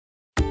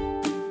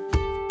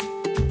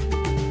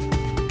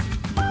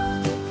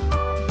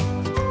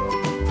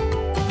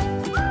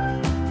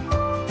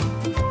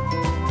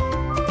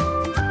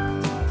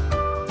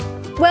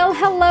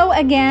hello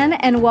again,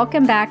 and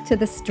welcome back to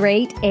the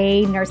Straight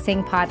A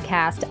Nursing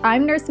Podcast.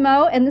 I'm Nurse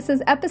Mo, and this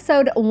is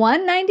episode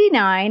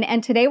 199,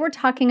 and today we're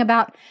talking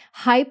about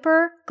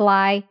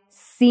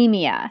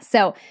hyperglycemia.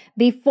 So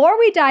before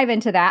we dive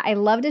into that, I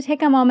love to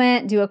take a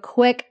moment, do a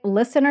quick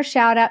listener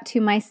shout out to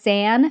my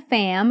SAN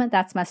fam.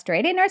 That's my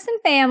Straight A Nursing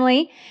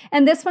family.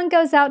 And this one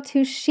goes out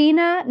to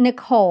Sheena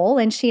Nicole.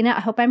 And Sheena,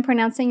 I hope I'm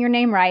pronouncing your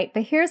name right,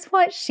 but here's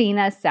what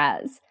Sheena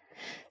says.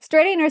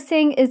 Straight A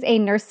Nursing is a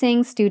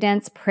nursing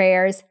student's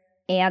prayers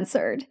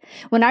answered.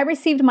 When I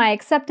received my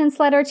acceptance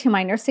letter to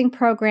my nursing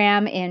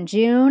program in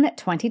June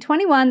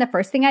 2021, the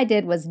first thing I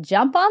did was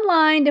jump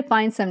online to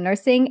find some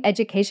nursing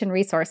education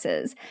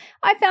resources.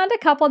 I found a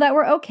couple that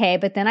were okay,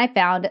 but then I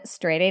found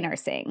Straight A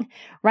Nursing.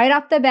 Right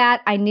off the bat,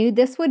 I knew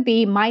this would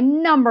be my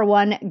number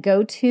one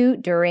go-to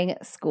during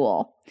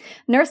school.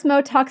 Nurse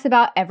Mo talks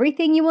about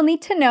everything you will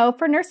need to know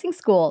for nursing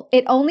school.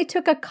 It only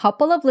took a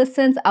couple of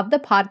listens of the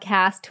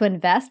podcast to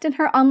invest in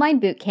her online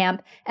boot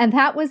camp, and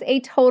that was a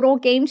total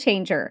game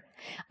changer.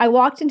 I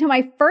walked into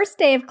my first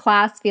day of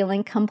class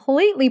feeling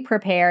completely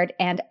prepared,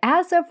 and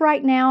as of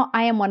right now,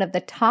 I am one of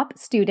the top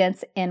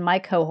students in my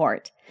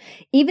cohort.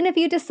 Even if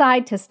you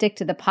decide to stick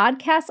to the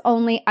podcast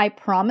only, I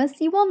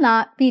promise you will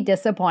not be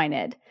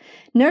disappointed.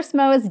 Nurse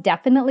Mo is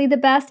definitely the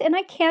best, and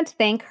I can't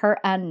thank her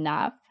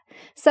enough.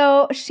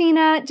 So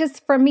Sheena,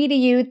 just from me to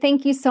you,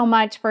 thank you so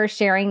much for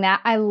sharing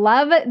that. I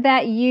love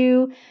that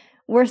you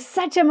were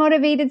such a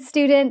motivated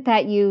student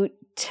that you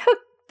took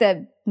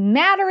the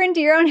matter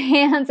into your own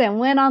hands and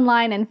went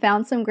online and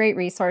found some great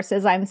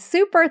resources. I'm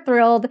super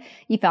thrilled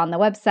you found the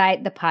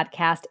website, the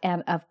podcast,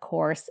 and of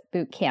course,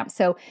 boot camp.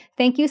 So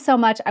thank you so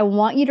much. I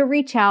want you to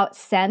reach out,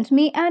 send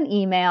me an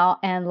email,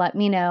 and let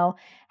me know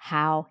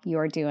how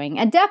you're doing.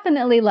 And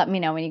definitely let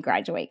me know when you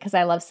graduate because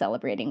I love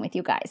celebrating with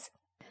you guys.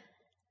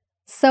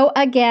 So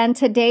again,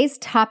 today's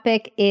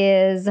topic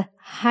is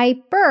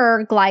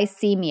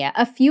hyperglycemia.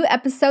 A few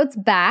episodes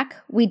back,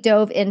 we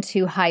dove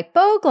into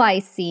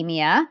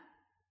hypoglycemia,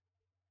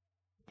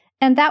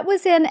 and that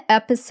was in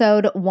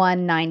episode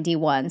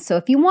 191. So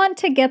if you want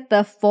to get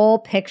the full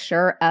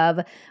picture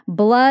of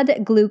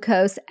blood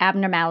glucose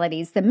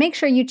abnormalities, then make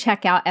sure you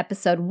check out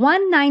episode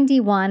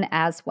 191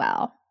 as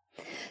well.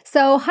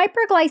 So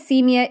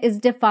hyperglycemia is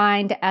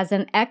defined as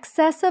an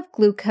excess of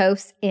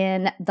glucose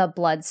in the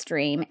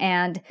bloodstream,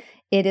 and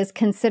it is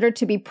considered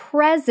to be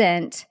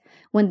present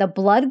when the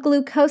blood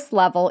glucose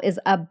level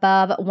is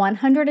above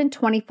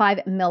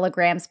 125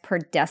 milligrams per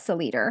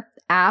deciliter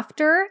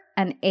after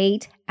an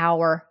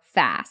 8-hour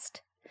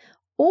fast,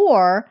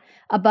 or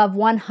above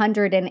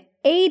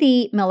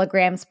 180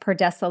 milligrams per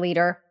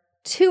deciliter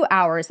 2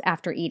 hours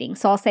after eating.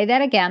 So I'll say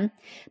that again.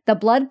 The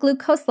blood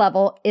glucose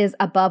level is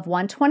above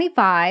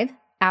 125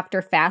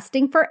 after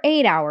fasting for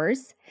 8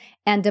 hours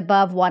and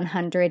above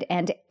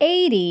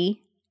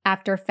 180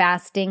 after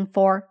fasting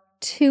for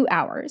 2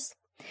 hours.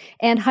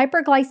 And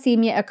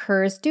hyperglycemia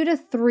occurs due to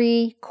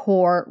 3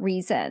 core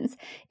reasons.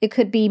 It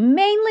could be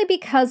mainly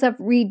because of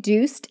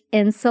reduced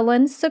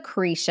insulin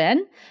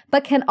secretion,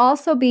 but can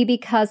also be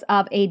because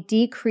of a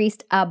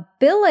decreased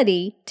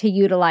ability to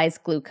utilize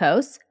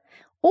glucose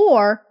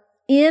or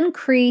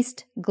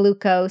increased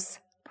glucose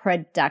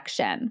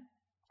production.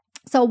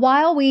 So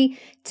while we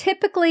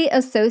typically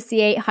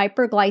associate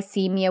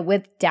hyperglycemia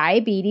with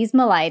diabetes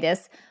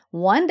mellitus,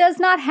 one does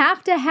not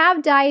have to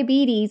have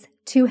diabetes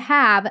to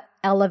have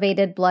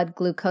elevated blood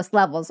glucose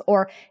levels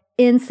or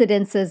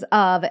incidences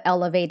of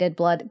elevated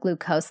blood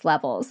glucose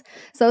levels.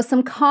 So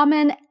some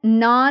common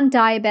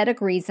non-diabetic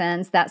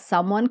reasons that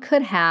someone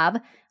could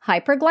have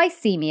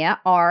hyperglycemia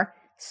are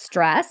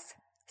stress.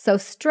 So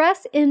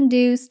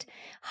stress-induced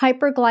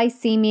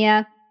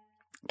hyperglycemia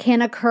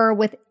can occur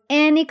with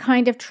any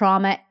kind of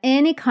trauma,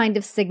 any kind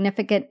of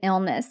significant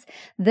illness.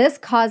 This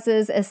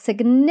causes a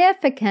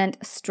significant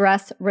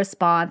stress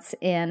response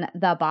in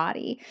the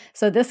body.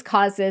 So this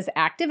causes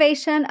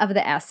activation of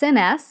the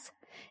SNS.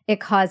 It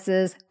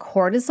causes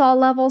cortisol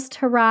levels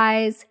to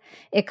rise.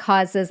 It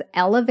causes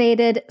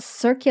elevated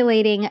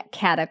circulating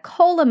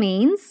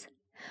catecholamines.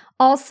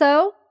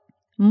 Also,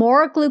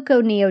 more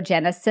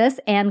gluconeogenesis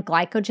and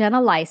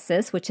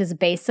glycogenolysis, which is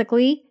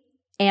basically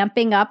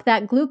amping up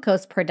that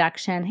glucose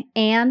production,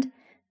 and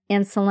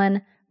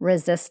insulin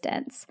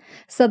resistance.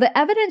 So the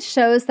evidence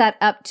shows that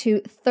up to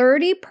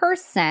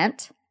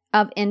 30%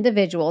 of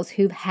individuals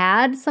who've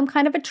had some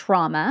kind of a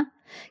trauma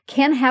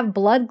can have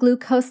blood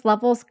glucose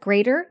levels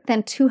greater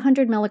than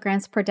 200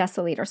 milligrams per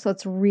deciliter. So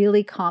it's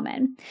really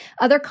common.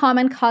 Other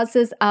common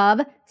causes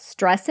of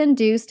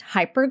stress-induced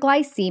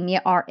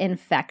hyperglycemia are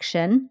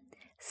infection,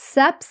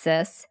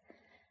 sepsis,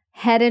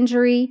 head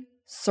injury,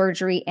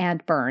 surgery,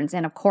 and burns.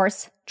 And of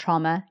course,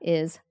 trauma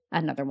is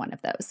another one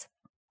of those.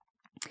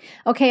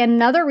 Okay,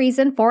 another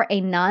reason for a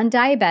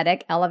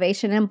non-diabetic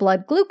elevation in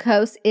blood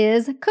glucose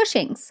is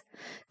Cushing's.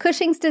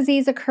 Cushing's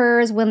disease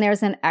occurs when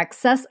there's an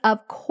excess of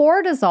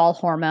cortisol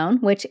hormone,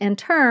 which in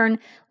turn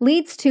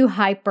leads to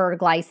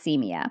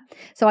hyperglycemia.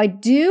 So I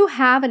do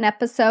have an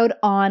episode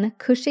on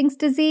Cushing's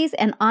disease,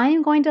 and I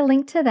am going to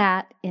link to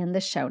that in the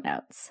show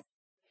notes.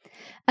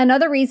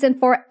 Another reason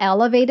for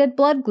elevated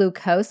blood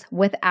glucose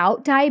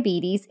without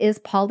diabetes is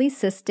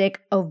polycystic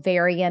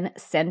ovarian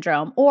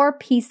syndrome, or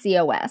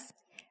PCOS.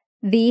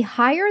 The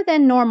higher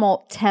than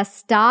normal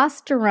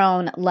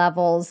testosterone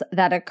levels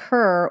that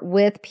occur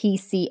with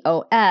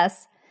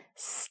PCOS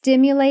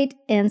stimulate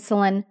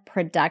insulin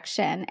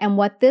production. And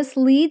what this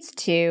leads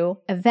to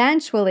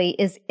eventually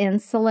is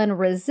insulin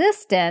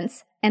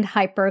resistance and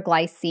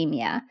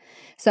hyperglycemia.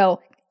 So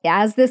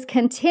as this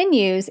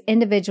continues,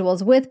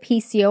 individuals with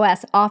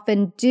PCOS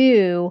often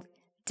do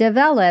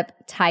develop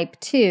type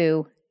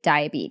 2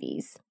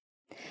 diabetes.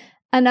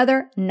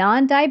 Another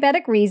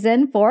non-diabetic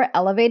reason for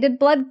elevated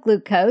blood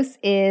glucose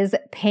is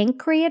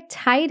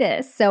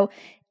pancreatitis. So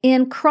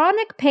in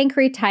chronic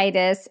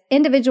pancreatitis,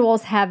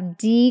 individuals have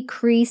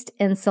decreased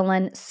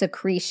insulin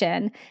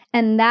secretion,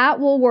 and that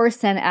will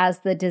worsen as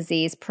the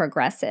disease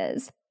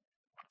progresses.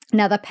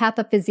 Now, the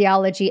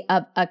pathophysiology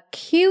of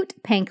acute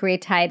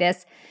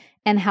pancreatitis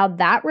and how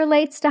that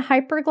relates to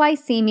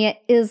hyperglycemia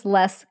is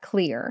less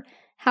clear.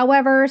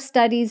 However,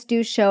 studies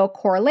do show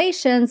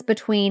correlations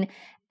between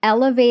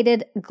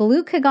elevated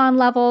glucagon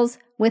levels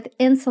with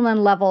insulin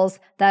levels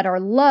that are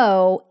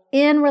low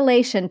in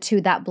relation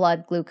to that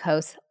blood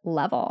glucose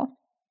level.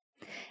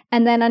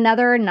 And then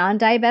another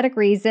non-diabetic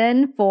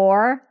reason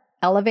for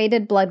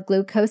elevated blood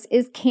glucose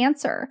is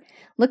cancer.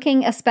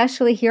 Looking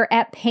especially here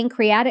at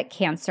pancreatic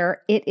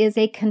cancer, it is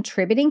a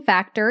contributing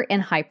factor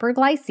in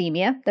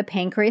hyperglycemia. The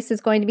pancreas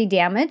is going to be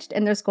damaged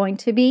and there's going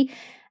to be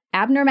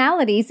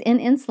abnormalities in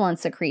insulin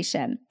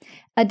secretion.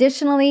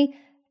 Additionally,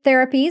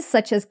 therapies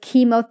such as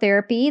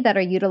chemotherapy that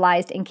are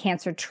utilized in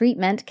cancer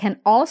treatment can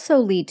also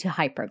lead to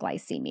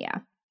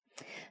hyperglycemia.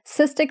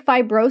 Cystic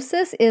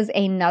fibrosis is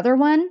another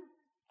one.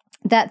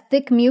 That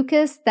thick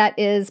mucus that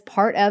is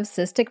part of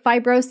cystic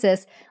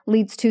fibrosis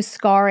leads to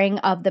scarring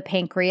of the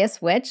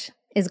pancreas, which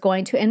is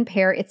going to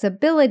impair its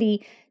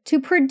ability to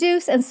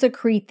produce and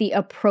secrete the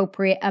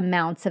appropriate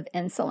amounts of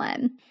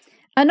insulin.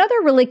 Another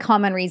really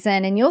common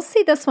reason, and you'll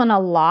see this one a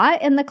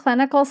lot in the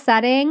clinical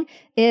setting,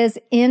 is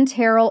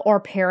enteral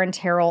or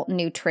parenteral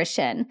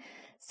nutrition.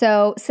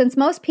 So since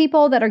most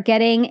people that are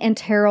getting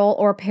enteral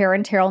or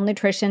parenteral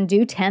nutrition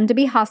do tend to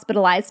be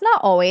hospitalized, not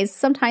always,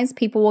 sometimes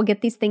people will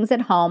get these things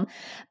at home,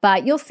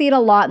 but you'll see it a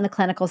lot in the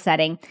clinical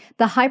setting.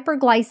 The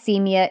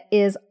hyperglycemia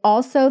is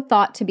also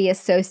thought to be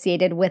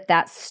associated with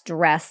that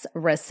stress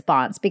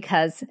response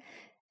because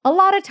a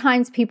lot of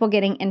times people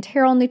getting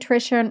enteral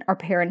nutrition or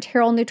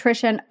parenteral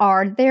nutrition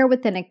are there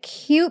with an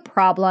acute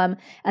problem,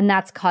 and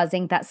that's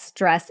causing that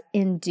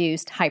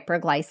stress-induced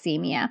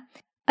hyperglycemia.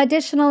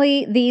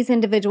 Additionally, these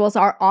individuals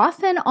are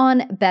often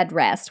on bed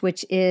rest,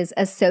 which is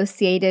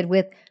associated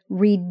with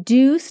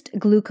reduced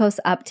glucose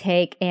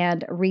uptake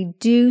and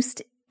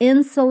reduced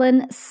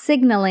insulin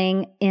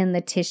signaling in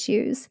the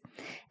tissues.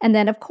 And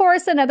then, of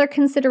course, another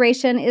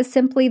consideration is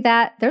simply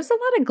that there's a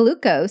lot of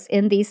glucose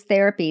in these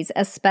therapies,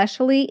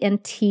 especially in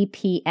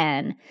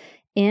TPN.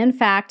 In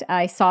fact,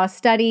 I saw a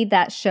study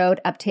that showed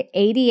up to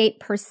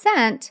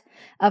 88%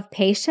 of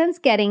patients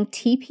getting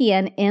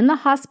TPN in the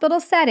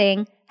hospital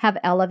setting have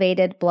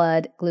elevated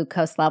blood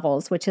glucose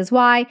levels, which is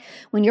why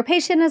when your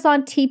patient is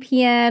on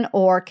TPN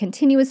or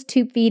continuous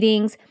tube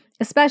feedings,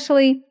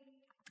 especially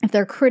if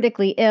they're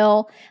critically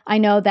ill, I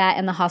know that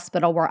in the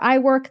hospital where I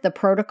work, the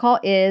protocol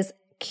is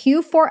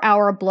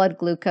Q4-hour blood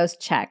glucose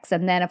checks.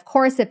 And then, of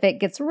course, if it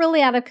gets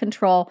really out of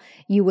control,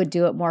 you would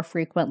do it more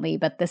frequently.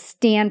 But the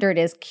standard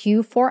is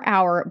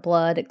Q4-hour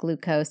blood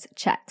glucose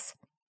checks.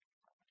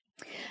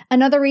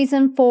 Another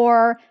reason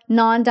for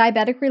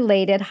non-diabetic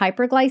related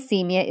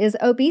hyperglycemia is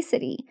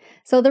obesity.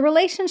 So the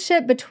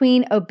relationship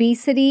between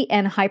obesity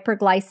and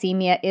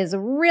hyperglycemia is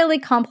really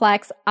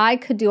complex. I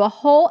could do a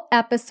whole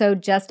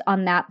episode just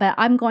on that, but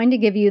I'm going to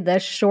give you the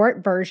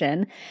short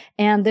version.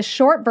 And the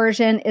short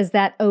version is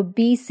that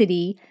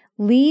obesity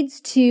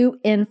leads to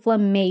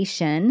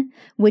inflammation,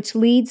 which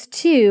leads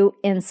to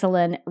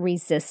insulin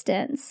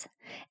resistance.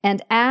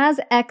 And as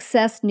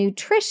excess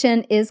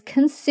nutrition is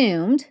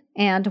consumed,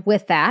 and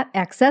with that,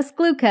 excess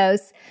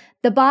glucose,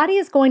 the body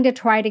is going to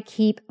try to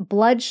keep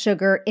blood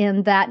sugar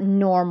in that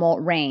normal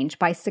range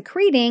by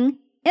secreting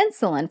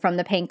insulin from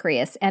the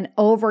pancreas. And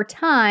over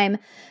time,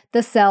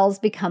 the cells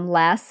become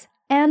less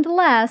and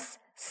less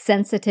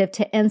sensitive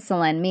to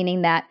insulin,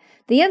 meaning that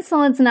the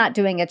insulin's not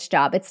doing its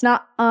job. It's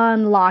not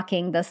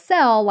unlocking the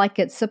cell like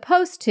it's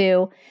supposed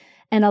to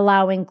and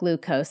allowing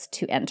glucose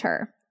to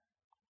enter.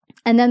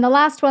 And then the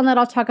last one that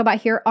I'll talk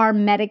about here are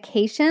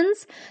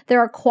medications.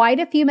 There are quite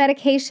a few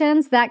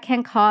medications that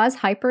can cause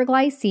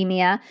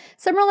hyperglycemia.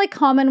 Some really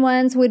common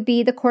ones would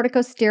be the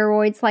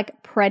corticosteroids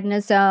like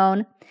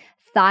prednisone,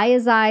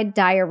 thiazide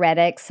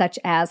diuretics such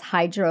as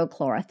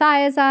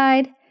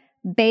hydrochlorothiazide,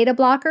 beta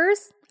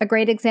blockers. A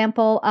great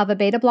example of a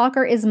beta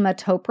blocker is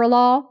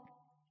metoprolol.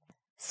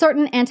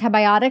 Certain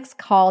antibiotics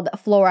called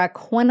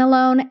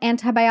fluoroquinolone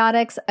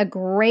antibiotics. A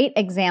great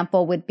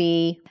example would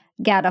be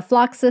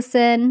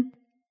gadafloxacin.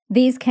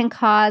 These can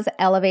cause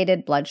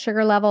elevated blood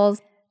sugar levels.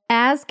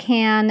 as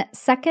can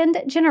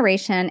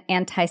second-generation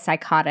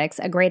antipsychotics.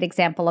 A great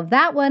example of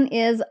that one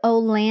is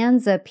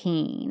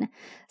olanzapine.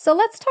 So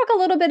let's talk a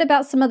little bit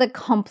about some of the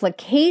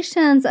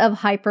complications of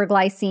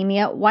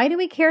hyperglycemia. Why do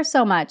we care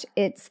so much?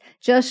 It's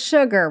just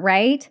sugar,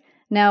 right?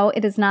 No,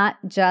 it is not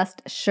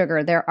just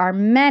sugar. There are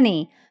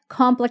many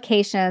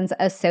complications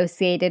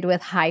associated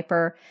with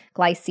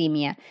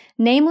hyperglycemia.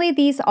 Namely,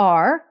 these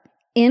are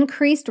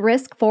increased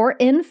risk for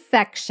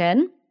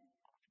infection,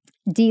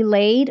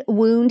 delayed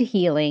wound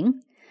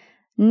healing,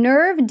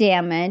 nerve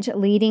damage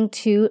leading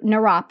to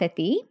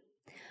neuropathy,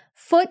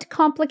 foot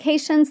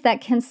complications that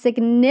can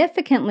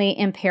significantly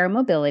impair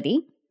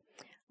mobility,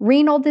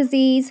 renal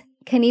disease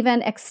can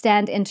even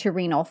extend into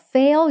renal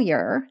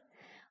failure,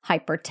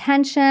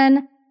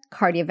 hypertension,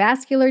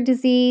 cardiovascular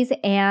disease,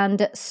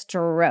 and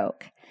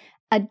stroke.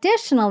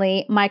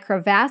 Additionally,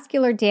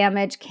 microvascular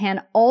damage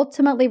can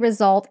ultimately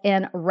result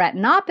in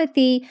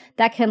retinopathy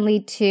that can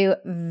lead to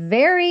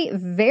very,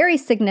 very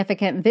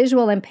significant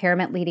visual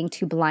impairment leading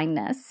to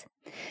blindness.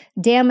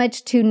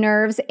 Damage to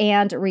nerves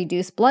and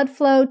reduced blood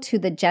flow to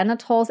the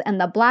genitals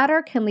and the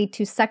bladder can lead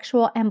to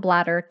sexual and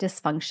bladder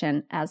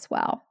dysfunction as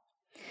well.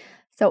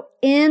 So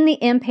in the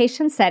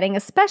inpatient setting,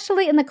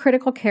 especially in the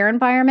critical care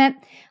environment,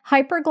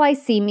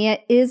 hyperglycemia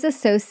is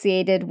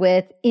associated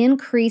with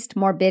increased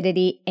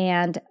morbidity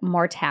and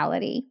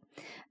mortality.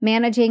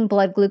 Managing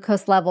blood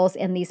glucose levels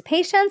in these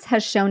patients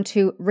has shown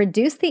to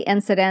reduce the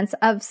incidence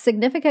of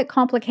significant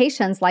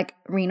complications like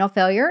renal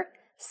failure,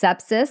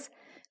 sepsis,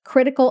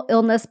 critical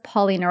illness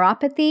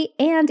polyneuropathy,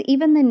 and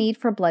even the need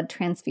for blood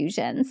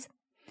transfusions.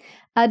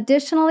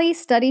 Additionally,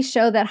 studies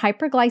show that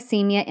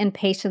hyperglycemia in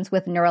patients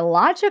with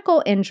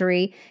neurological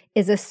injury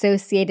is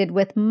associated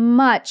with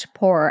much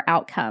poorer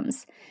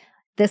outcomes.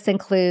 This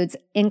includes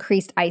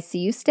increased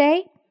ICU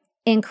stay,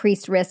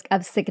 increased risk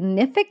of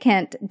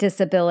significant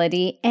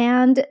disability,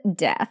 and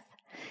death.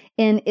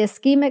 In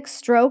ischemic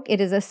stroke,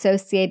 it is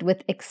associated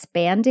with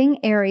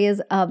expanding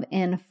areas of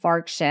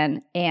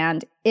infarction.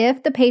 And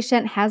if the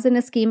patient has an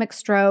ischemic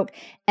stroke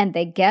and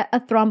they get a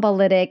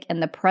thrombolytic in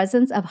the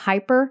presence of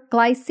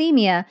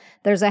hyperglycemia,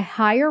 there's a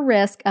higher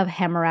risk of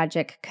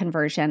hemorrhagic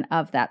conversion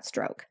of that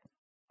stroke.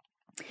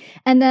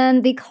 And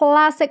then the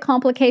classic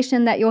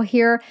complication that you'll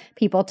hear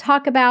people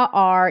talk about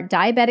are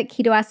diabetic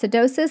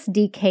ketoacidosis,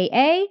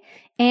 DKA,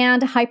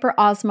 and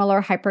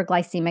hyperosmolar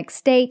hyperglycemic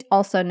state,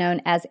 also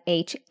known as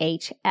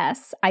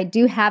HHS. I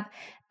do have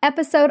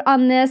episode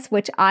on this,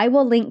 which I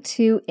will link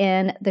to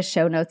in the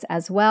show notes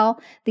as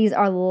well. These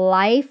are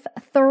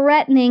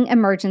life-threatening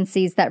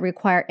emergencies that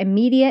require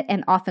immediate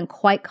and often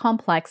quite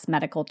complex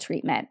medical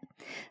treatment.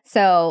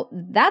 So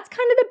that's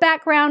kind of the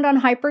background on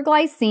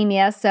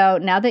hyperglycemia. So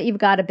now that you've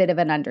got a bit of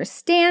an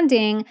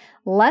understanding,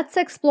 let's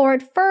explore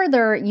it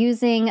further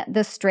using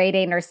the straight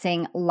A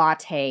nursing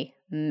latte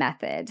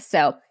method.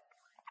 So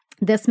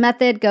this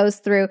method goes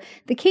through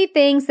the key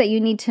things that you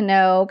need to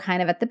know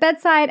kind of at the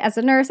bedside as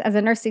a nurse, as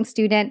a nursing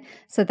student,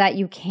 so that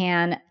you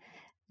can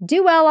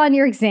do well on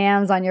your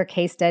exams, on your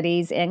case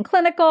studies in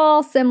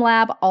clinical, sim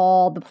lab,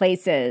 all the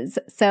places.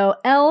 So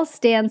L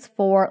stands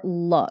for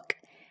look.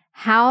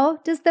 How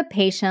does the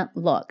patient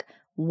look?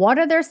 What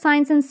are their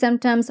signs and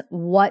symptoms?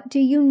 What do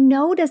you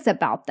notice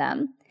about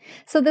them?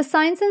 So the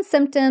signs and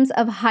symptoms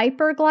of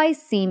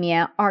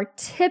hyperglycemia are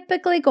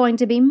typically going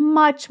to be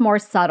much more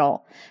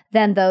subtle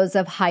than those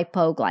of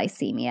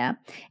hypoglycemia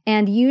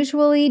and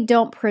usually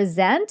don't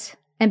present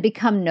and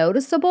become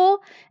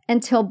noticeable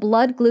until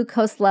blood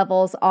glucose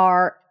levels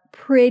are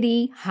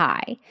pretty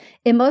high.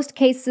 In most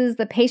cases,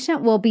 the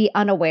patient will be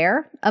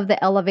unaware of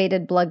the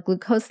elevated blood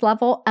glucose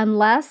level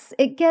unless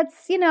it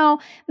gets,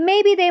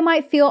 maybe they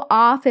might feel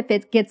off if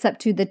it gets up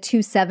to the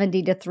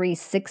 270 to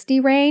 360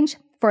 range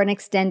for an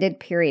extended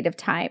period of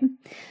time.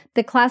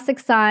 The classic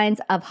signs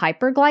of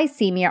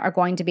hyperglycemia are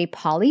going to be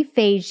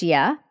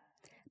polyphagia,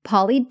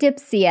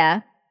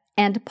 polydipsia,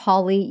 and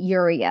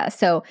polyuria.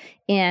 So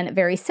in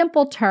very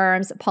simple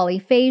terms,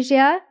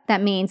 polyphagia,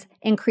 that means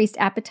increased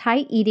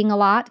appetite, eating a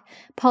lot.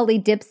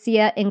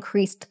 Polydipsia,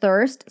 increased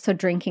thirst, so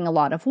drinking a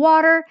lot of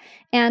water.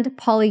 And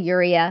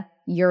polyuria,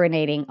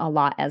 urinating a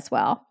lot as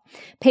well.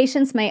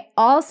 Patients may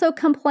also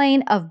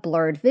complain of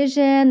blurred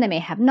vision. They may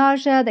have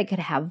nausea. They could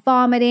have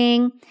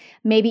vomiting,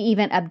 maybe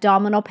even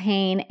abdominal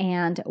pain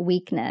and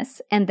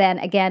weakness. And then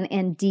again,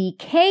 in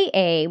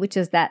DKA, which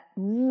is that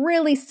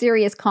really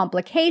serious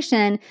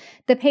complication,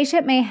 the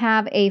patient may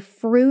have a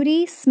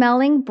fruity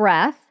smelling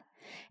breath.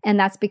 And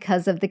that's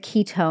because of the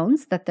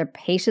ketones that the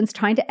patient's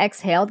trying to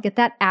exhale to get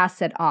that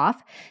acid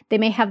off. They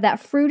may have that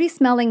fruity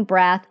smelling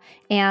breath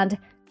and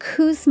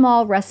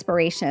Kussmaul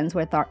respirations,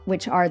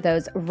 which are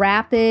those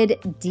rapid,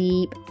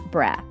 deep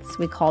breaths.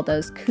 We call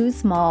those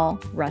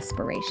Kussmaul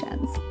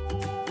respirations.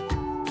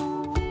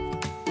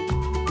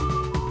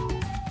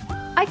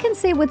 I can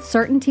say with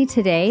certainty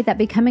today that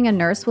becoming a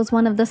nurse was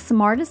one of the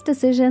smartest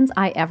decisions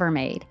I ever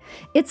made.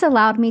 It's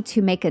allowed me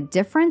to make a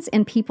difference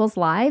in people's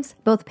lives,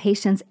 both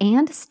patients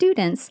and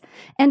students,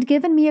 and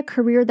given me a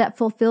career that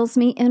fulfills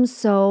me in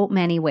so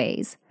many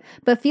ways.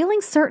 But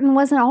feeling certain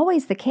wasn't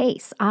always the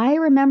case. I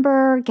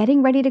remember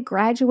getting ready to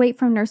graduate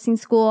from nursing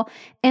school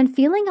and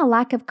feeling a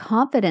lack of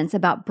confidence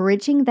about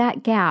bridging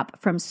that gap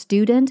from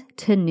student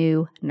to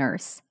new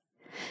nurse.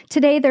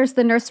 Today, there's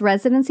the nurse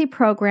residency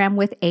program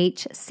with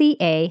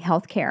HCA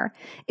Healthcare.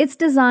 It's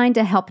designed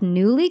to help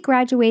newly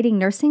graduating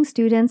nursing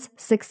students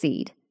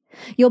succeed.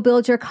 You'll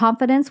build your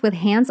confidence with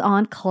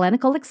hands-on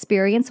clinical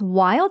experience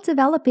while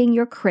developing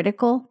your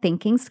critical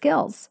thinking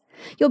skills.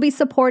 You'll be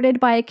supported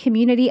by a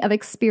community of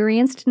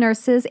experienced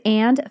nurses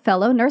and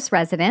fellow nurse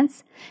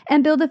residents,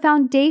 and build a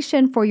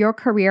foundation for your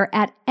career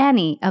at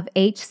any of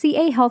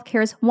HCA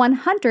Healthcare's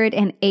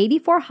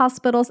 184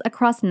 hospitals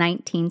across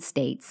 19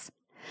 states.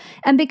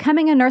 And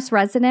becoming a nurse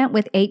resident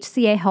with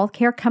HCA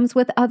Healthcare comes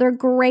with other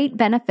great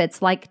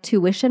benefits like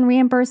tuition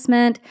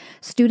reimbursement,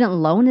 student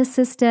loan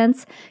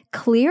assistance,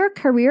 clear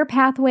career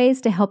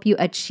pathways to help you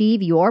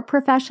achieve your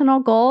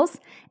professional goals,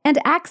 and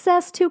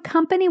access to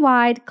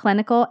company-wide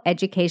clinical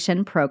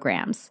education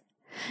programs.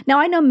 Now,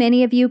 I know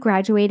many of you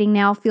graduating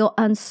now feel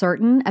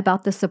uncertain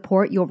about the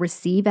support you'll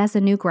receive as a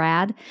new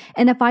grad,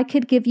 and if I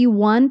could give you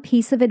one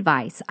piece of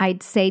advice,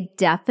 I'd say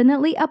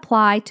definitely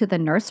apply to the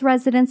nurse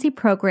residency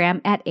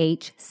program at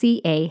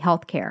HCA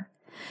Healthcare.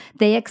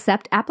 They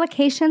accept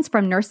applications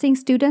from nursing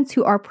students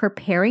who are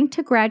preparing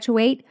to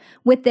graduate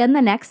within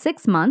the next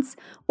 6 months,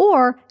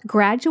 or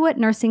graduate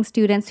nursing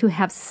students who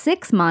have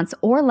 6 months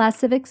or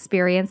less of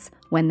experience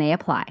when they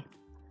apply.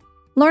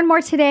 Learn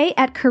more today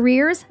at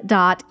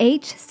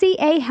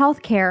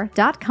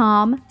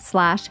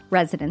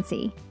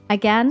careers.hcahealthcare.com/residency.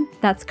 Again,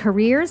 that's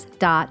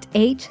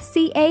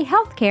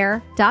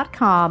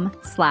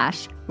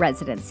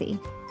careers.hcahealthcare.com/residency.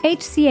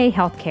 HCA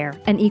Healthcare,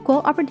 an equal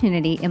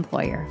opportunity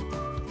employer.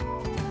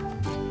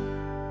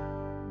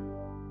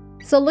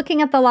 So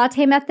looking at the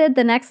latte method,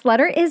 the next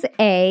letter is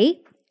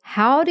A.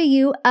 How do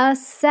you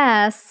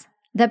assess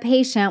the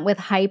patient with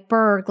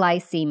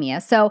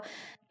hyperglycemia? So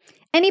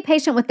any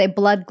patient with a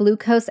blood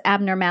glucose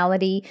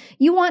abnormality,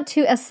 you want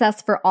to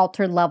assess for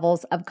altered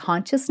levels of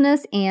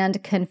consciousness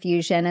and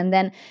confusion. And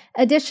then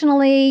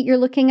additionally, you're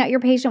looking at your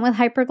patient with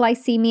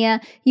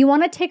hyperglycemia. You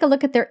want to take a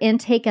look at their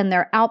intake and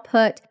their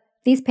output.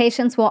 These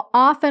patients will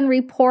often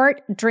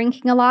report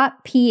drinking a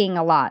lot, peeing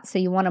a lot. So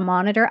you want to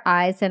monitor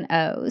I's and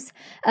O's.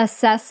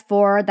 Assess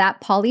for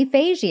that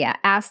polyphagia.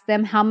 Ask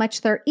them how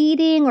much they're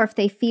eating or if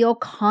they feel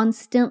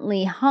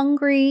constantly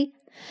hungry.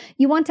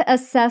 You want to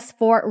assess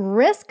for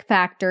risk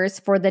factors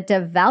for the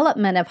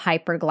development of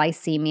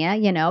hyperglycemia,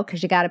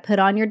 because you got to put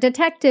on your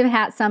detective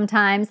hat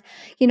sometimes.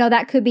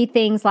 That could be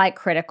things like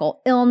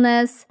critical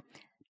illness,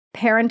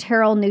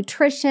 parenteral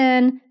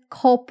nutrition,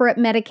 culprit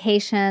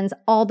medications,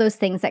 all those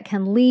things that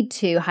can lead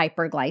to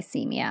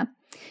hyperglycemia.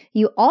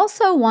 You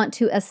also want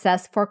to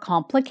assess for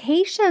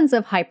complications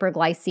of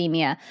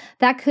hyperglycemia.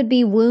 That could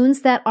be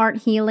wounds that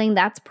aren't healing.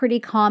 That's pretty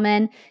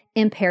common.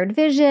 Impaired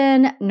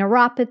vision,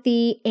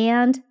 neuropathy,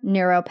 and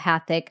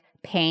neuropathic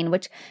pain,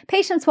 which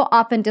patients will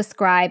often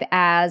describe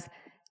as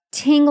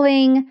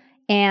tingling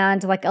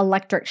and like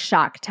electric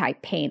shock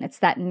type pain. It's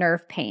that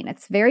nerve pain.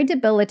 It's very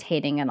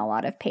debilitating in a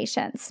lot of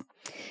patients.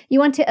 You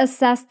want to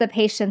assess the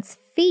patient's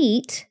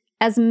feet.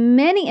 As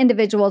many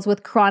individuals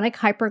with chronic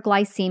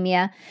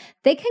hyperglycemia,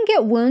 they can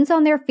get wounds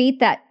on their feet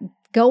that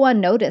go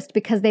unnoticed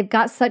because they've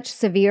got such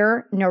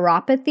severe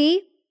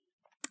neuropathy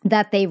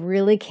that they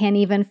really can't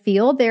even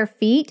feel their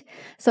feet.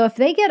 So if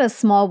they get a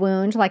small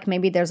wound, like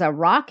maybe there's a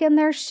rock in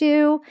their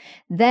shoe,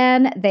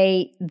 then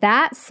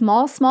that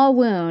small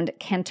wound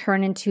can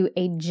turn into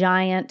a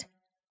giant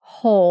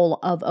hole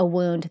of a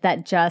wound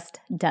that just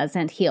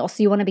doesn't heal.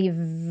 So you want to be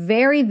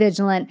very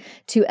vigilant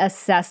to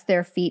assess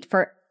their feet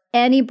for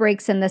any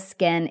breaks in the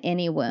skin,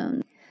 any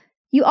wound.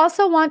 You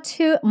also want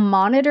to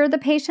monitor the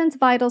patient's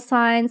vital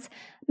signs.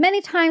 Many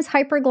times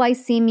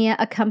hyperglycemia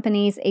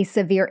accompanies a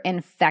severe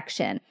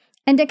infection.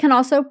 And it can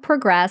also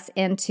progress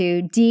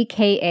into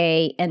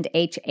DKA and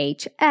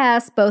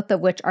HHS, both of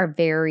which are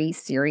very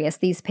serious.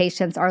 These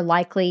patients are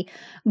likely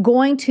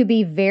going to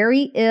be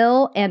very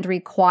ill and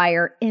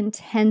require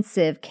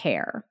intensive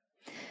care.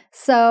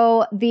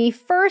 So the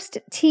first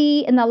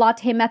T in the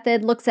latte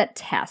method looks at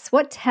tests.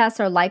 What tests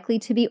are likely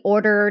to be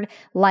ordered,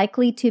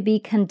 likely to be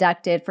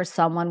conducted for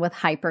someone with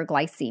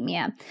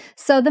hyperglycemia?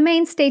 So the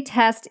mainstay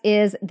test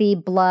is the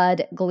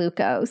blood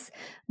glucose.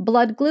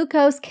 Blood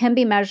glucose can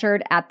be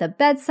measured at the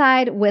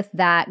bedside with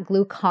that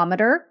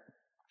glucometer.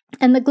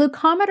 And the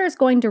glucometer is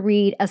going to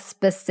read a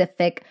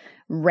specific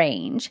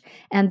range.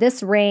 And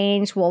this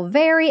range will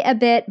vary a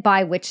bit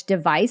by which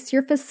device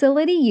your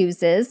facility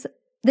uses.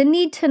 The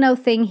need to know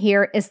thing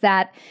here is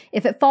that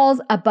if it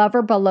falls above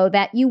or below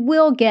that, you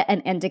will get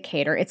an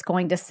indicator. It's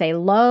going to say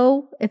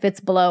low if it's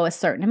below a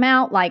certain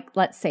amount, like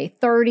let's say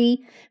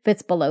 30. If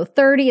it's below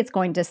 30, it's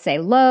going to say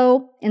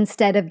low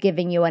instead of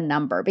giving you a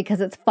number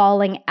because it's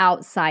falling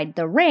outside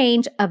the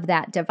range of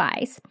that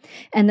device.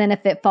 And then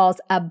if it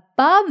falls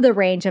above the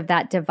range of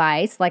that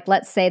device, like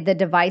let's say the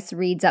device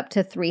reads up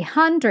to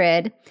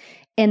 300,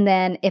 and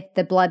then if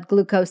the blood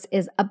glucose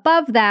is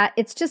above that,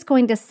 it's just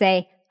going to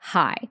say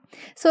high.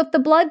 So if the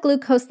blood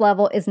glucose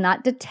level is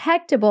not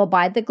detectable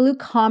by the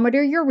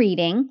glucometer you're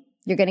reading,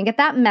 you're going to get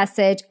that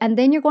message, and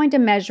then you're going to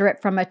measure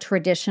it from a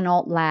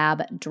traditional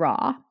lab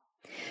draw.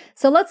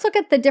 So let's look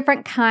at the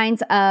different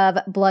kinds of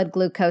blood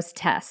glucose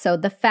tests. So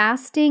the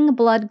fasting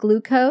blood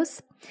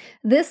glucose,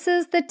 this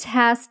is the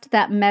test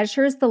that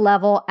measures the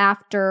level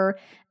after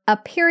a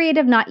period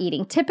of not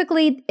eating.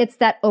 Typically, it's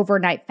that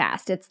overnight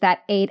fast. It's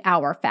that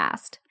 8-hour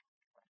fast.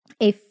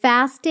 A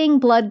fasting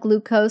blood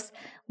glucose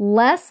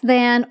less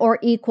than or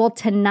equal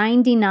to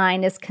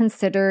 99 is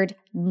considered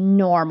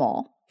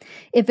normal.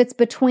 If it's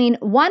between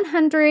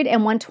 100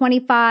 and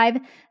 125,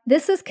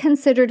 this is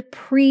considered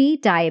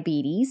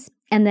pre-diabetes.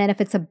 And then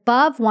if it's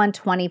above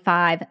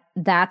 125,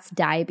 that's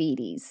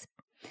diabetes.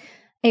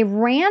 A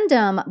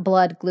random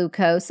blood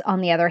glucose,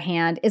 on the other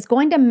hand, is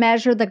going to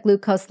measure the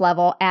glucose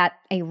level at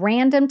a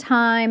random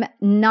time,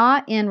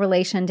 not in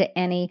relation to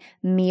any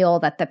meal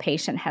that the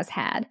patient has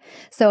had.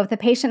 So if the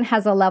patient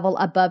has a level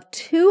above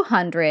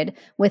 200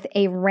 with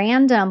a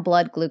random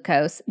blood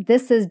glucose,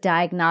 this is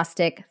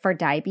diagnostic for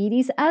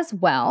diabetes as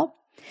well.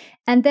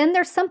 And then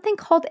there's something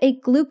called a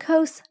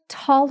glucose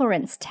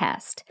tolerance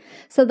test.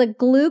 So the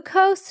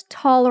glucose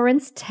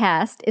tolerance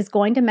test is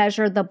going to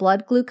measure the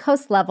blood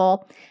glucose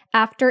level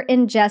after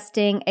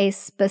ingesting a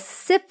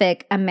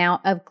specific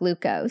amount of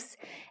glucose.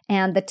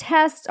 And the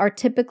tests are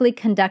typically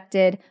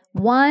conducted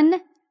 1,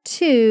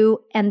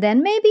 2, and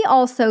then maybe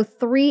also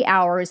 3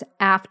 hours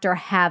after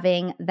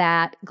having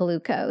that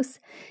glucose.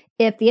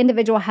 If the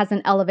individual has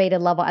an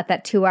elevated level at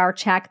that 2-hour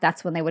check,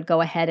 that's when they would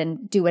go ahead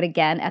and do it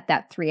again at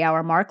that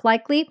 3-hour mark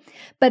likely.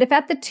 But if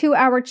at the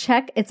 2-hour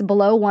check it's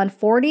below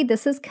 140,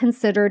 this is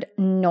considered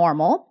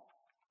normal.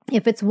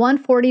 If it's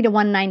 140 to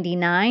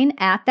 199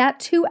 at that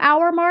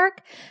 2-hour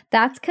mark,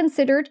 that's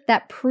considered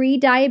that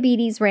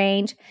pre-diabetes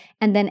range.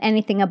 And then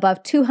anything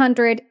above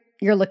 200,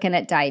 you're looking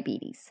at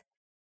diabetes.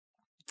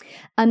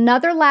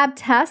 Another lab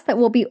test that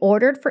will be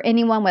ordered for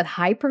anyone with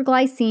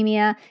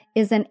hyperglycemia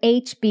is an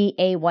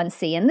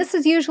HbA1c. And this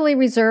is usually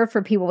reserved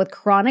for people with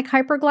chronic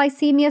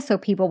hyperglycemia, so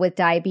people with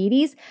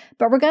diabetes.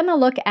 But we're going to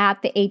look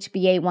at the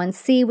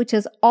HbA1c, which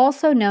is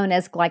also known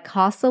as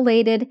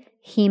glycosylated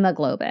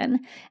hemoglobin.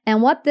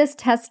 And what this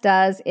test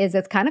does is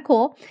it's kind of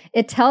cool.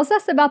 It tells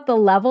us about the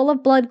level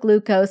of blood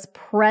glucose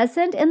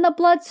present in the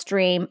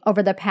bloodstream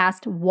over the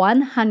past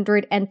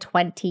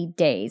 120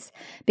 days,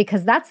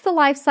 because that's the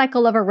life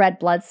cycle of a red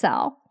blood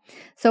cell.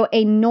 So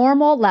a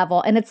normal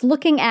level, and it's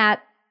looking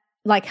at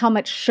like how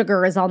much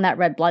sugar is on that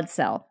red blood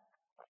cell.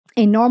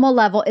 A normal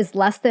level is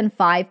less than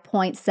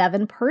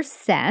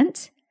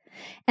 5.7%.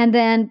 And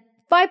then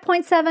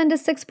 5.7 to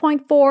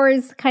 6.4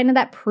 is kind of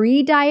that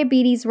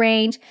pre-diabetes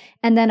range,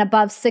 and then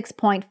above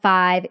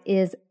 6.5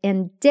 is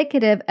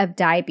indicative of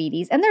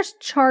diabetes. And there's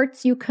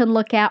charts you can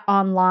look at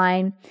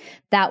online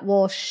that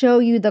will show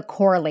you the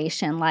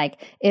correlation.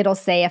 Like it'll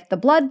say if the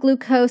blood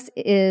glucose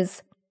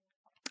is,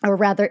 or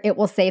rather it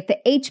will say if the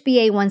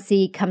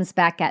HbA1c comes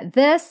back at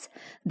this,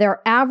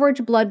 their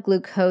average blood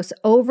glucose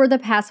over the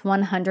past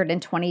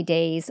 120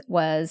 days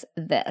was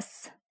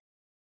this.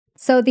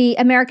 So the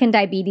American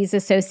Diabetes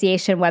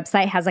Association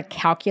website has a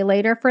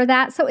calculator for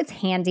that, so it's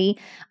handy.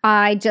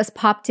 I just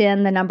popped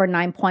in the number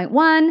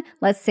 9.1.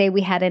 Let's say we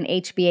had an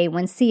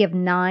HbA1c of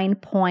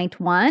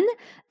 9.1.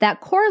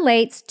 That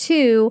correlates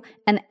to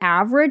an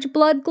average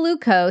blood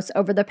glucose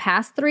over the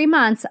past 3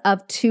 months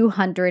of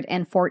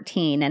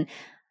 214. And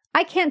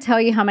I can't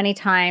tell you how many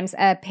times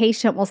a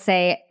patient will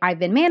say, I've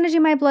been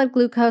managing my blood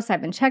glucose,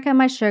 I've been checking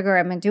my sugar,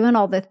 I've been doing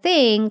all the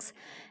things,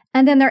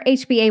 and then their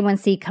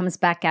HbA1c comes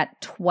back at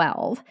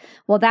 12.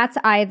 Well, that's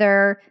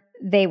either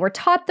they were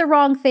taught the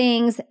wrong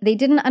things, they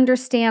didn't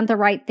understand the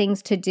right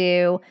things to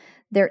do,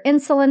 their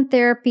insulin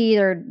therapy,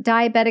 their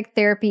diabetic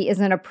therapy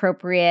isn't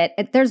appropriate.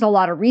 There's a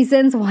lot of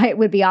reasons why it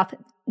would be off.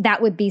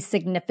 That would be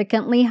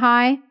significantly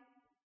high.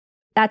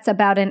 That's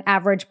about an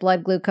average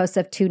blood glucose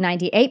of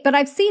 298, but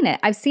I've seen it.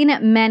 I've seen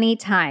it many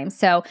times.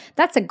 So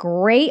that's a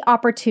great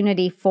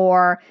opportunity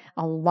for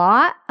a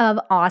lot of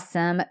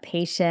awesome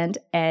patient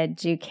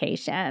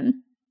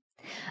education.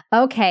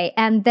 Okay,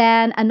 and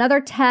then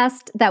another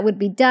test that would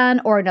be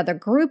done, or another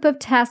group of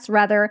tests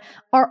rather,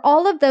 are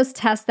all of those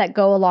tests that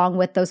go along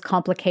with those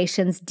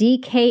complications,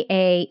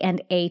 DKA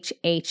and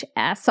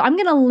HHS. So I'm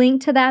going to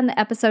link to that in the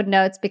episode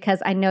notes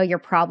because I know you're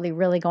probably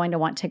really going to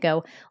want to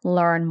go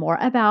learn more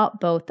about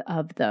both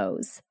of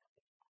those.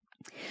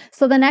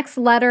 So the next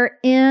letter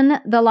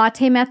in the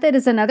latte method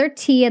is another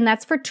T, and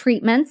that's for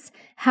treatments.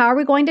 How are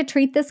we going to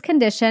treat this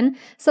condition?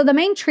 So the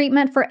main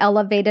treatment for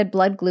elevated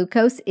blood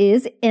glucose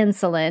is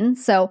insulin.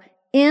 So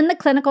in the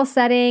clinical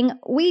setting,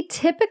 we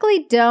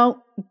typically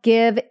don't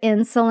give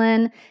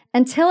insulin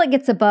until it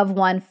gets above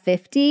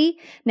 150.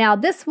 Now,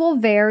 this will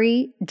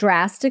vary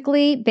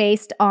drastically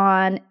based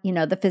on,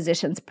 the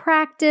physician's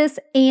practice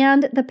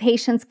and the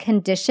patient's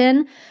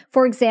condition.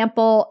 For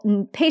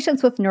example,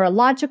 patients with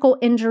neurological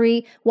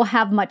injury will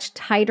have much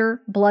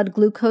tighter blood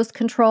glucose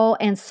control,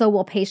 and so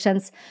will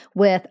patients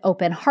with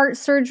open heart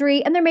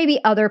surgery. And there may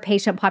be other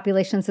patient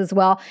populations as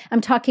well.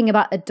 I'm talking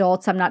about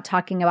adults. I'm not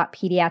talking about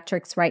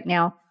pediatrics right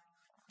now.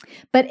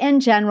 But in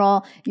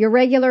general, your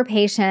regular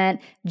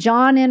patient,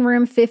 John in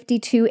room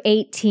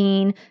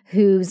 5218,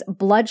 whose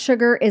blood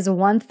sugar is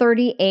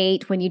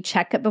 138 when you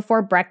check it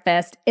before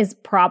breakfast, is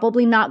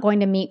probably not going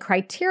to meet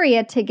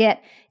criteria to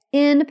get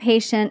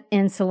inpatient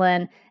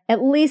insulin,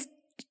 at least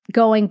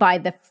going by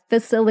the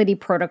facility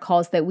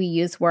protocols that we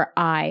use where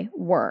I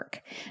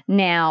work.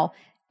 Now,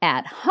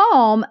 at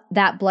home,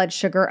 that blood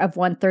sugar of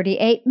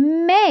 138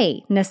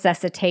 may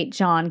necessitate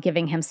John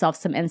giving himself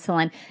some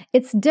insulin.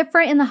 It's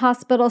different in the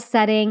hospital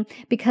setting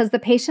because the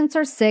patients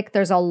are sick.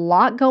 There's a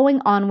lot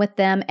going on with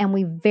them, and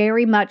we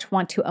very much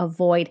want to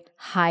avoid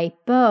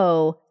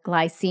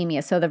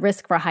hypoglycemia. So the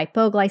risk for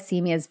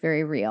hypoglycemia is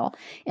very real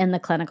in the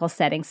clinical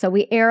setting. So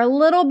we err a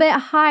little bit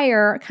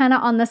higher, kind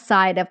of on the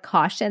side of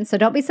caution. So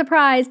don't be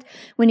surprised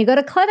when you go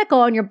to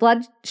clinical and your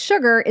blood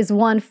sugar is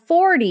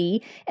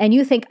 140 and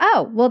you think,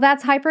 oh, well,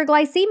 that's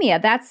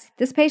hyperglycemia.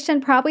 This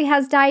patient probably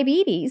has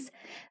diabetes.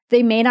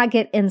 They may not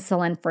get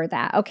insulin for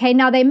that. Okay.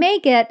 Now they may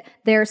get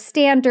their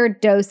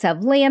standard dose of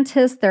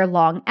Lantus, their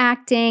long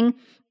acting.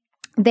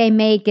 They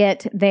may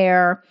get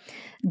their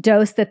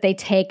dose that they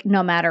take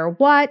no matter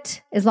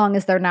what, as long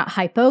as they're not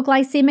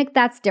hypoglycemic.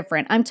 That's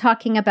different. I'm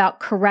talking about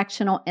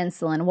correctional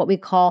insulin, what we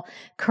call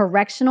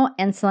correctional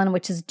insulin,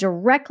 which is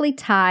directly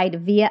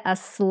tied via a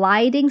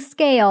sliding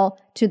scale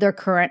to their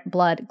current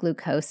blood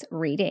glucose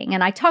reading.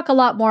 And I talk a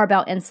lot more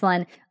about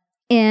insulin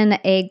in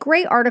a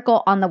great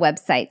article on the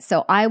website.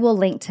 So I will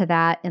link to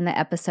that in the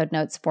episode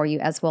notes for you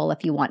as well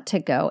if you want to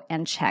go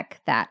and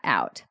check that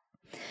out.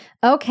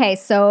 Okay,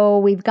 so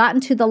we've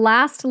gotten to the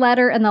last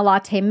letter in the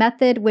latte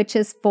method, which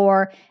is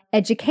for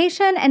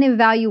education and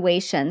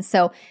evaluation.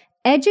 So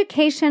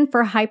education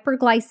for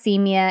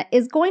hyperglycemia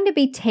is going to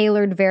be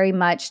tailored very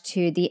much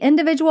to the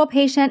individual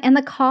patient and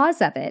the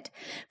cause of it.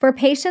 For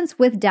patients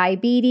with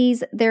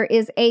diabetes, there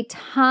is a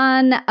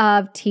ton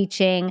of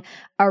teaching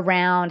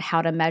around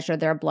how to measure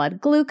their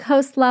blood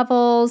glucose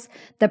levels,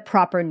 the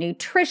proper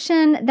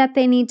nutrition that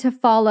they need to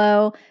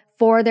follow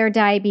for their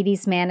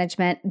diabetes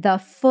management, the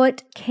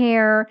foot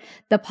care,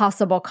 the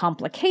possible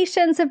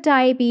complications of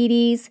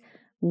diabetes,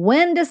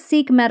 when to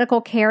seek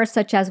medical care,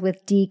 such as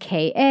with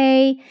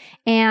DKA,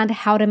 and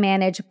how to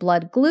manage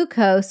blood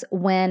glucose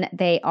when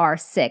they are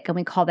sick. And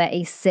we call that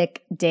a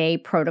sick day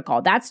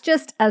protocol. That's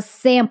just a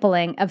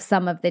sampling of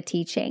some of the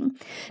teaching.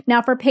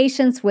 Now, for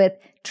patients with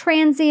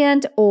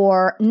transient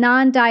or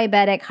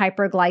non-diabetic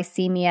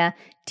hyperglycemia,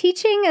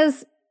 teaching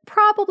is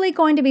probably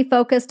going to be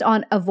focused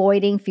on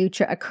avoiding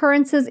future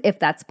occurrences if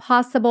that's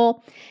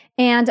possible,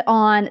 and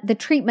on the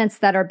treatments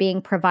that are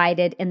being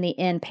provided in the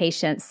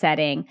inpatient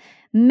setting.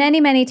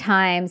 Many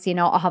times,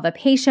 I'll have a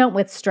patient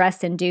with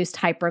stress-induced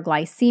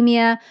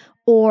hyperglycemia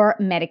or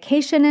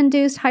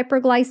medication-induced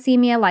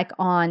hyperglycemia, like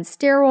on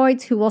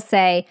steroids, who will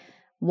say,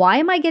 why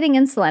am I getting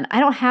insulin?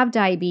 I don't have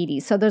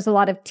diabetes. So there's a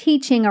lot of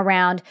teaching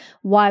around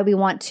why we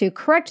want to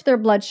correct their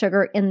blood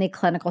sugar in the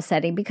clinical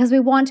setting because we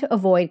want to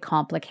avoid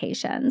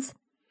complications.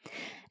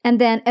 And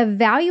then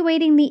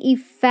evaluating the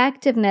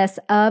effectiveness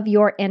of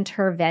your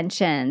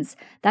interventions.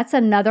 That's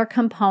another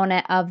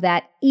component of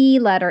that E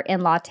letter in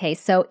latte.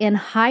 So in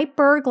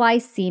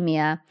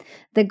hyperglycemia,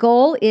 the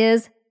goal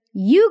is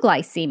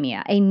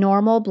euglycemia, a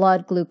normal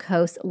blood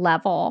glucose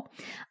level.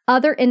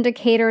 Other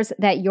indicators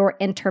that your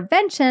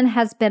intervention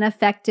has been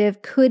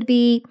effective could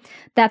be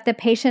that the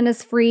patient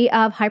is free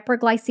of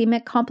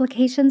hyperglycemic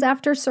complications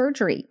after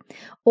surgery,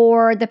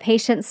 or the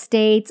patient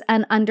states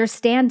an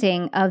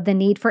understanding of the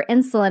need for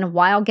insulin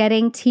while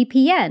getting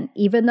TPN,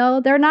 even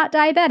though they're not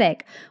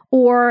diabetic,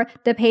 or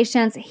the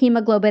patient's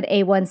hemoglobin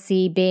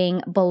A1C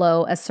being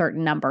below a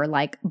certain number,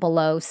 like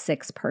below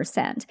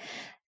 6%.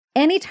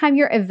 Anytime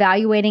you're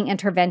evaluating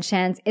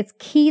interventions, it's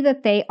key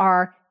that they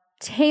are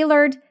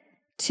tailored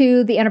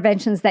to the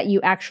interventions that you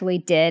actually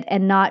did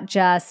and not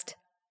just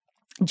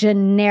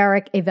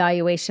generic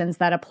evaluations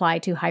that apply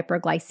to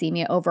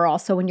hyperglycemia overall.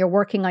 So when you're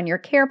working on your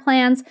care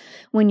plans,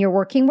 when you're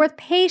working with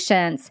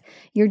patients,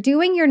 you're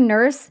doing your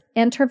nurse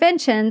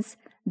interventions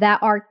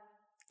that are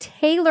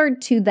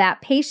tailored to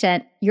that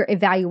patient. Your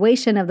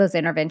evaluation of those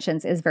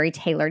interventions is very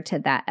tailored to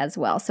that as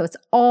well. So it's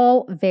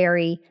all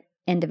very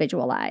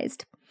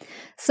individualized.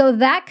 So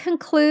that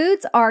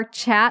concludes our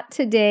chat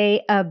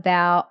today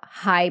about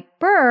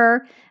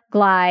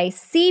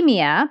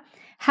hyperglycemia.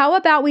 How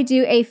about we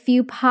do a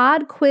few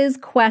pod quiz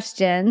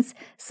questions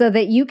so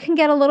that you can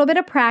get a little bit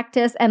of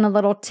practice and a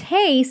little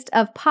taste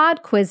of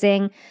pod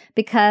quizzing,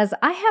 because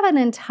I have an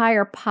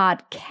entire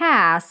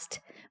podcast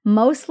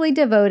mostly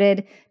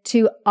devoted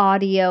to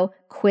audio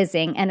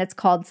quizzing, and it's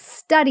called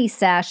Study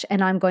Sesh,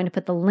 and I'm going to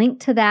put the link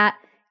to that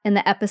in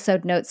the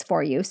episode notes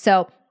for you.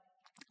 So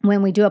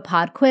when we do a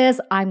pod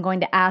quiz, I'm going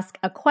to ask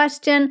a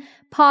question,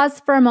 pause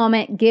for a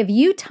moment, give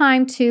you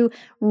time to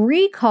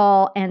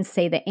recall and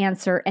say the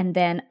answer, and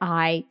then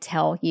I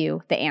tell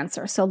you the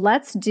answer. So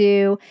let's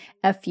do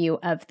a few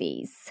of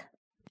these.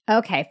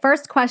 Okay,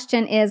 first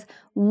question is,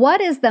 what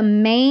is the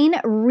main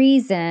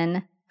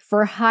reason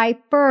for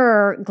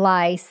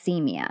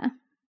hyperglycemia?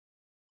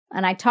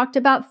 And I talked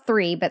about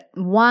 3, but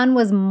one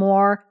was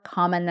more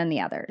common than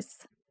the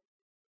others.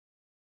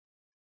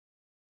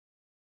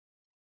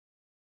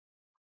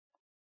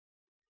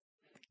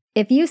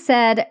 If you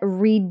said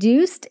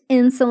reduced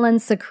insulin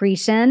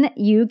secretion,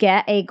 you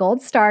get a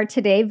gold star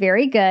today.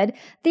 Very good.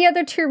 The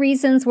other two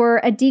reasons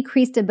were a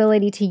decreased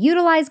ability to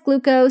utilize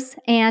glucose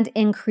and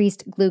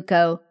increased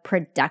glucose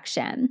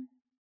production.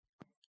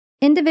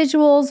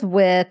 Individuals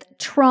with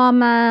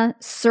trauma,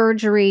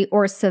 surgery,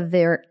 or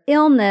severe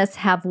illness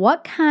have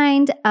what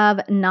kind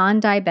of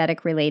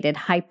non-diabetic related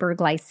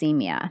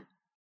hyperglycemia?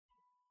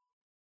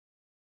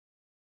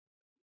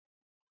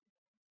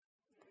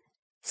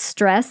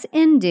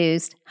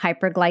 Stress-induced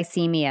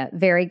hyperglycemia.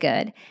 Very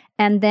good.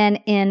 And then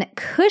in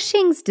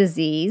Cushing's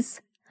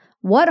disease,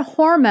 what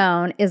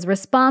hormone is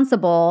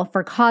responsible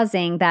for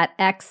causing that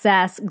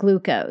excess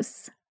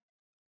glucose?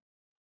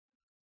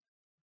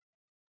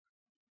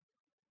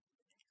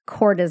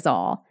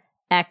 Cortisol.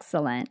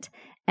 Excellent.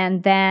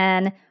 And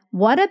then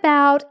what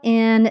about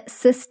in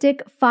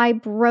cystic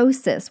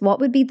fibrosis? What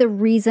would be the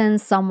reason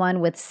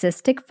someone with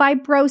cystic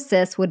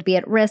fibrosis would be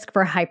at risk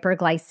for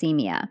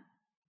hyperglycemia?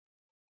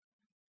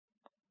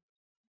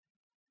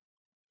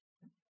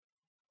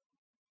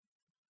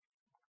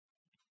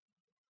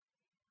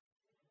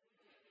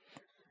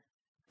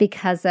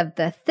 Because of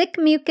the thick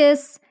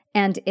mucus,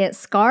 and it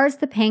scars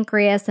the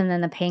pancreas, and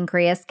then the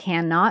pancreas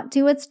cannot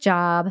do its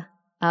job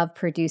of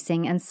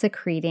producing and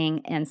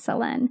secreting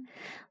insulin.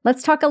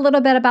 Let's talk a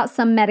little bit about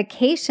some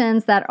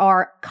medications that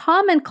are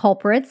common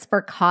culprits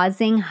for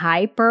causing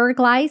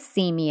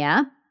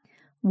hyperglycemia.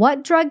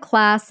 What drug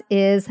class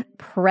is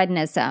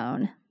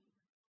prednisone?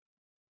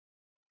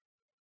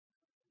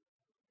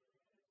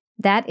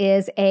 That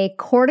is a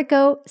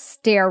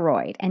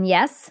corticosteroid. And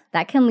yes,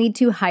 that can lead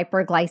to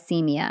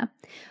hyperglycemia.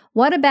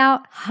 What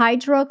about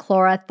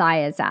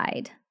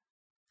hydrochlorothiazide?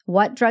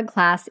 What drug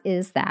class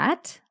is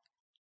that?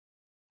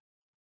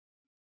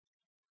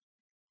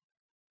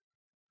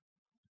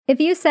 If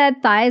you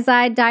said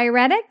thiazide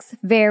diuretics,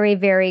 very,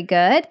 very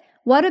good.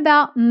 What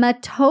about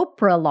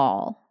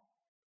metoprolol?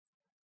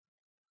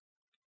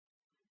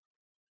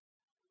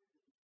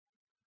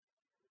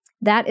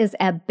 That is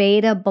a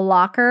beta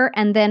blocker.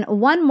 And then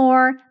one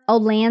more,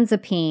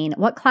 olanzapine.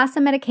 What class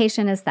of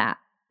medication is that?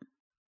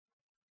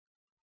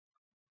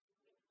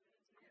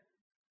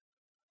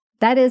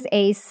 That is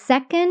a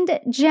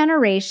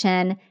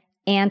second-generation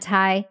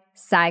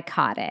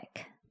antipsychotic.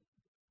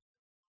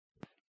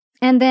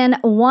 And then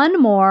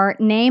one more,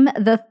 name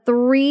the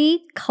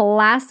 3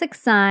 classic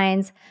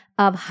signs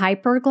of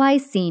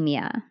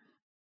hyperglycemia.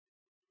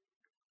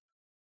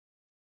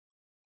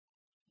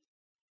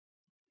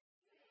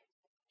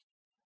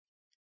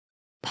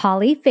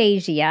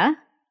 Polyphagia,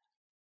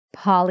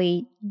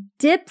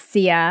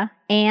 polydipsia,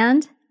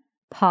 and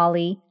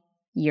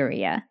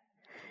polyuria.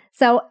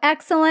 So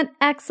excellent,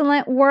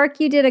 excellent work.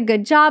 You did a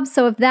good job.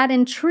 So if that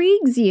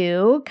intrigues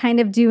you,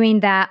 kind of doing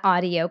that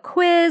audio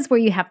quiz where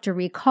you have to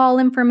recall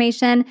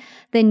information,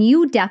 then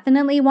you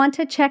definitely want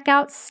to check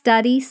out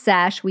Study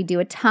Sesh. We do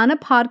a ton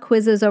of pod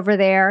quizzes over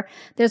there.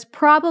 There's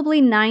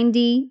probably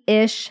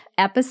 90-ish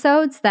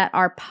episodes that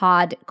are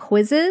pod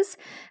quizzes.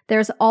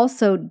 There's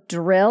also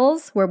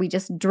drills where we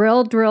just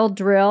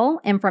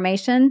drill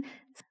information.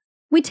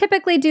 We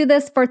typically do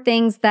this for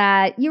things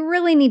that you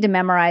really need to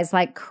memorize,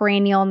 like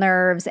cranial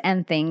nerves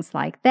and things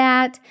like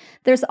that.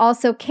 There's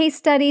also case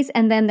studies,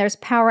 and then there's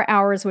power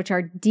hours, which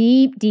are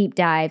deep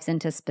dives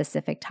into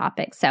specific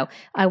topics. So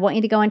I want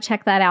you to go and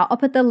check that out. I'll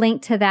put the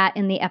link to that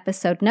in the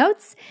episode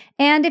notes.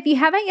 And if you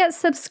haven't yet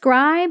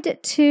subscribed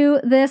to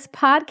this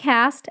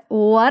podcast,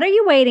 what are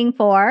you waiting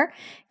for?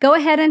 Go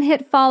ahead and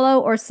hit follow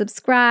or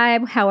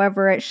subscribe,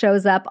 however it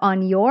shows up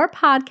on your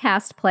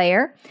podcast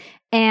player.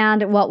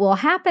 And what will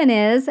happen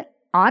is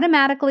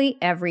automatically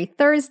every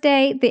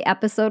Thursday, the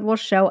episode will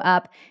show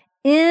up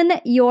in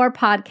your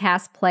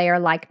podcast player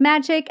like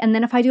magic. And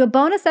then if I do a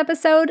bonus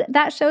episode,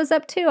 that shows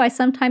up too. I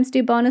sometimes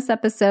do bonus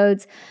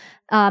episodes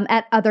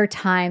at other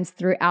times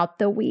throughout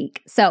the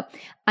week. So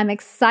I'm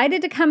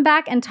excited to come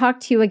back and talk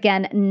to you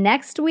again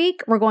next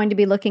week. We're going to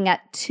be looking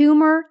at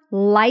tumor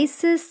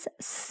lysis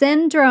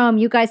syndrome.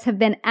 You guys have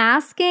been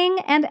asking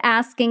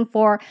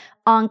for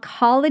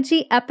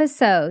oncology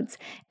episodes,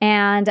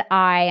 and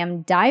I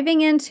am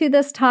diving into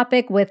this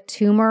topic with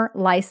tumor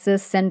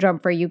lysis syndrome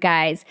for you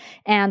guys.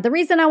 And the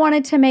reason I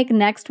wanted to make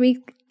next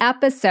week's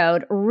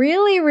episode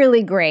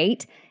really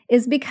great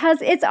is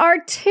because it's our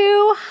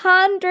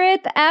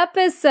 200th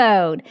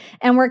episode.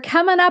 And we're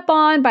coming up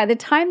on, by the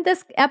time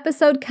this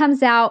episode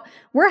comes out,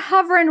 we're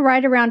hovering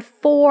right around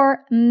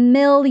 4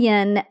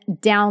 million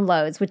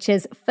downloads, which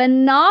is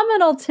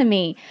phenomenal to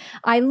me.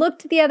 I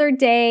looked the other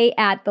day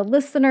at the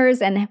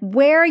listeners and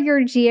where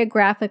you're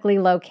geographically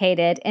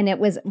located, and it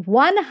was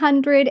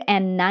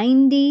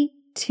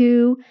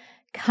 192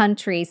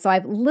 countries. So I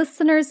have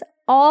listeners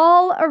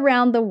all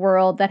around the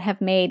world that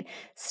have made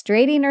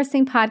Straight A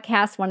Nursing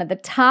Podcast one of the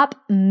top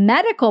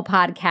medical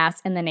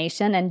podcasts in the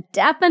nation, and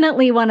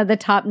definitely one of the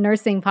top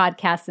nursing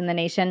podcasts in the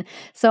nation.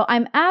 So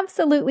I'm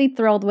absolutely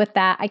thrilled with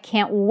that. I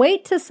can't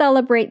wait to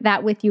celebrate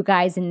that with you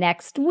guys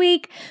next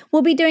week.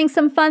 We'll be doing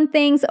some fun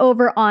things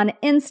over on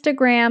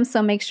Instagram,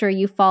 so make sure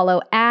you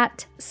follow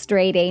at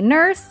Straight A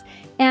Nurse,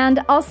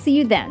 and I'll see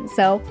you then.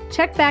 So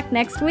check back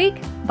next week.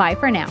 Bye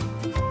for now.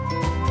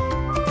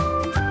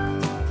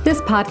 This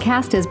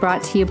podcast is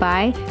brought to you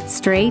by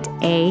Straight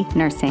A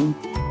Nursing.